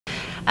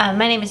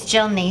My name is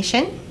Jill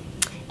Nation,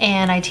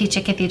 and I teach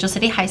at Cathedral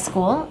City High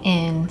School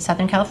in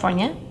Southern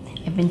California.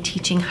 I've been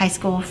teaching high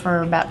school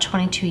for about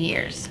 22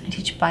 years. I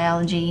teach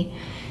biology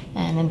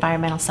and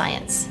environmental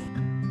science.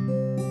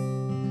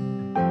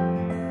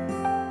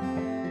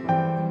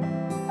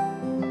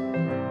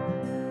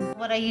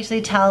 What I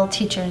usually tell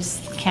teachers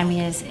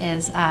Cami is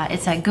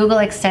it's a Google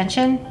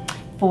extension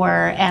for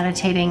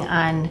annotating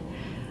on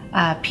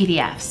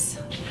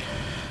PDFs.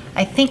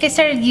 I think I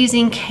started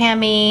using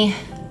Cami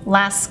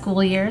last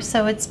school year,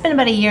 so it's been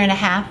about a year and a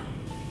half.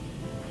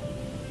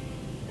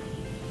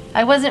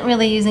 I wasn't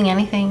really using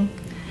anything.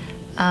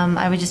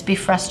 I would just be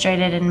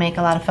frustrated and make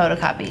a lot of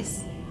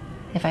photocopies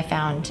if I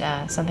found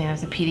something that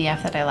was a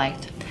PDF that I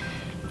liked.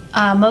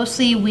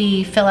 Mostly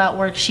we fill out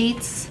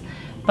worksheets,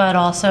 but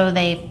also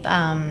they've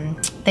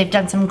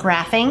done some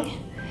graphing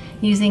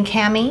using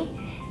Cami,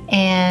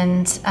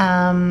 and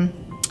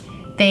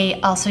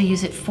they also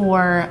use it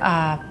for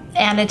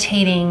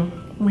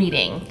annotating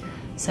reading.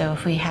 So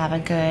if we have a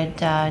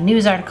good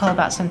news article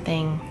about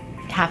something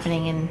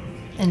happening in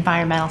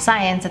environmental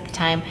science at the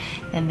time,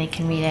 then they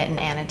can read it and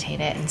annotate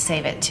it and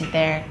save it to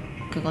their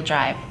Google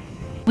Drive.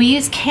 We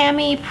use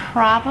Cami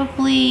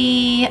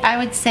probably, I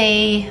would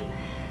say,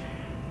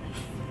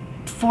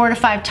 4 to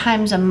 5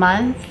 times a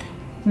month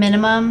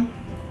minimum.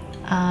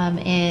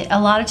 A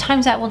lot of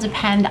times that will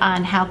depend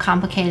on how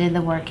complicated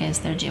the work is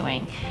they're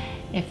doing.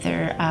 If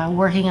they're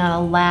working on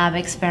a lab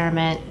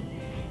experiment,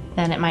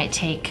 then it might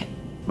take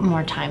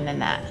more time than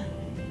that.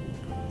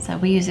 So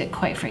we use it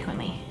quite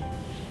frequently.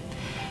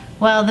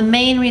 Well, the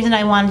main reason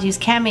I wanted to use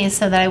Cami is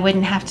so that I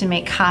wouldn't have to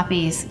make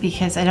copies,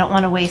 because I don't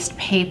want to waste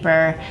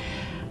paper.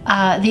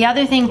 The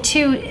other thing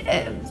too,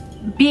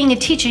 being a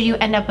teacher, you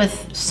end up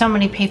with so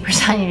many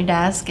papers on your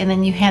desk, and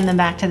then you hand them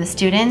back to the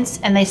students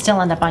and they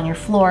still end up on your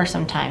floor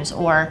sometimes,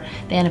 or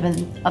they end up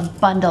in a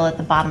bundle at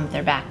the bottom of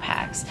their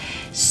backpacks.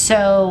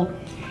 So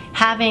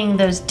having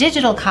those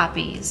digital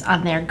copies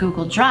on their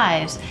Google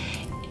Drives,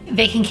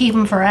 they can keep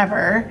them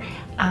forever,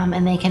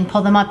 and they can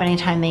pull them up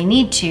anytime they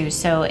need to.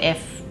 So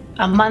if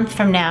a month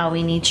from now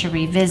we need to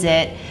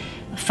revisit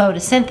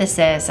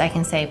photosynthesis, I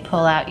can say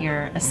pull out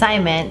your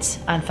assignment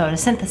on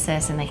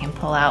photosynthesis, and they can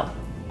pull out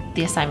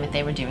the assignment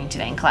they were doing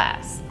today in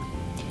class.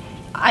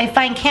 I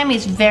find Cami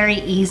is very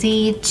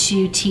easy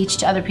to teach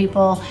to other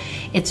people.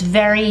 It's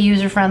very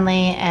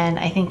user-friendly, and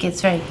I think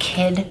it's very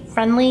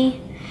kid-friendly.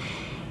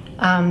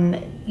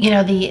 You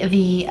know,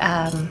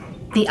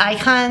 the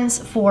icons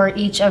for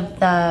each of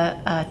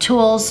the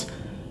tools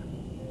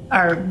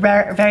are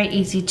very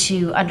easy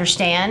to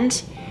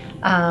understand.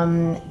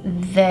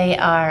 They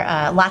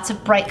are lots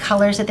of bright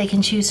colors that they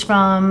can choose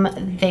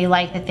from. They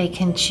like that they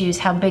can choose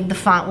how big the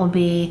font will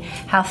be,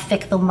 how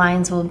thick the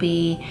lines will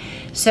be.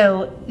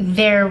 So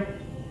they're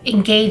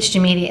engaged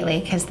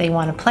immediately because they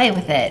want to play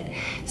with it.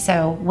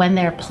 So when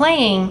they're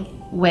playing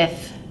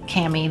with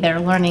Cami, they're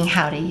learning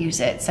how to use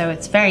it. So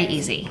it's very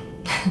easy.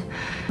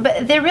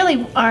 But there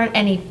really aren't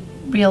any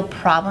real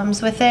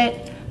problems with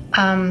it.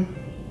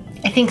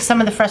 I think some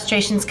of the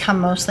frustrations come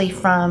mostly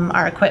from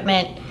our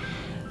equipment.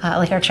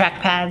 Like our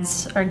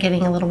trackpads are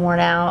getting a little worn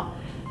out,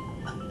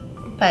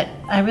 but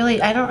I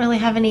don't really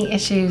have any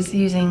issues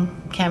using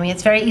Cami.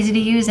 It's very easy to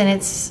use, and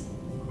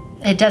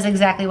it does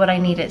exactly what I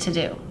need it to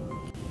do.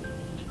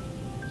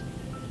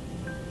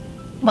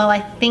 Well,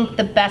 I think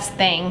the best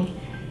thing,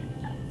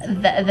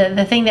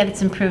 the thing that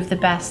it's improved the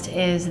best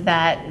is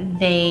that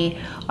they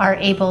are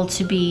able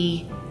to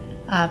be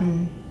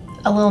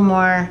a little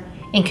more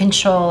in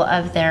control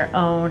of their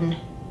own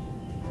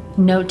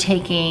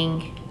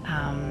note-taking.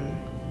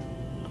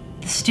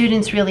 The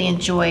students really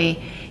enjoy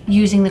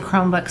using the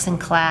Chromebooks in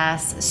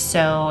class,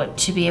 so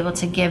to be able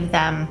to give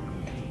them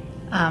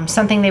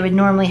something they would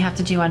normally have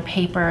to do on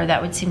paper that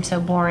would seem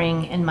so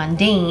boring and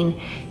mundane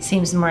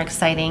seems more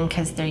exciting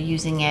because they're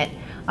using it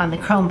on the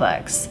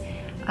Chromebooks.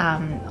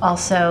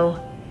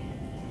 Also,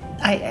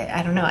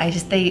 I don't know,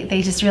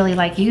 they just really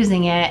like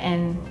using it,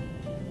 and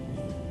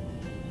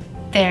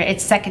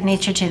it's second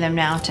nature to them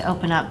now to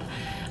open up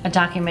a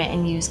document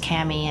and use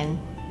Cami and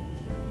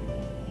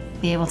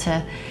be able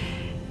to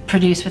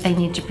produce what they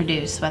need to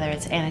produce, whether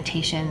it's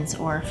annotations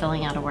or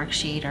filling out a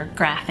worksheet or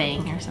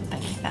graphing or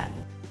something like that.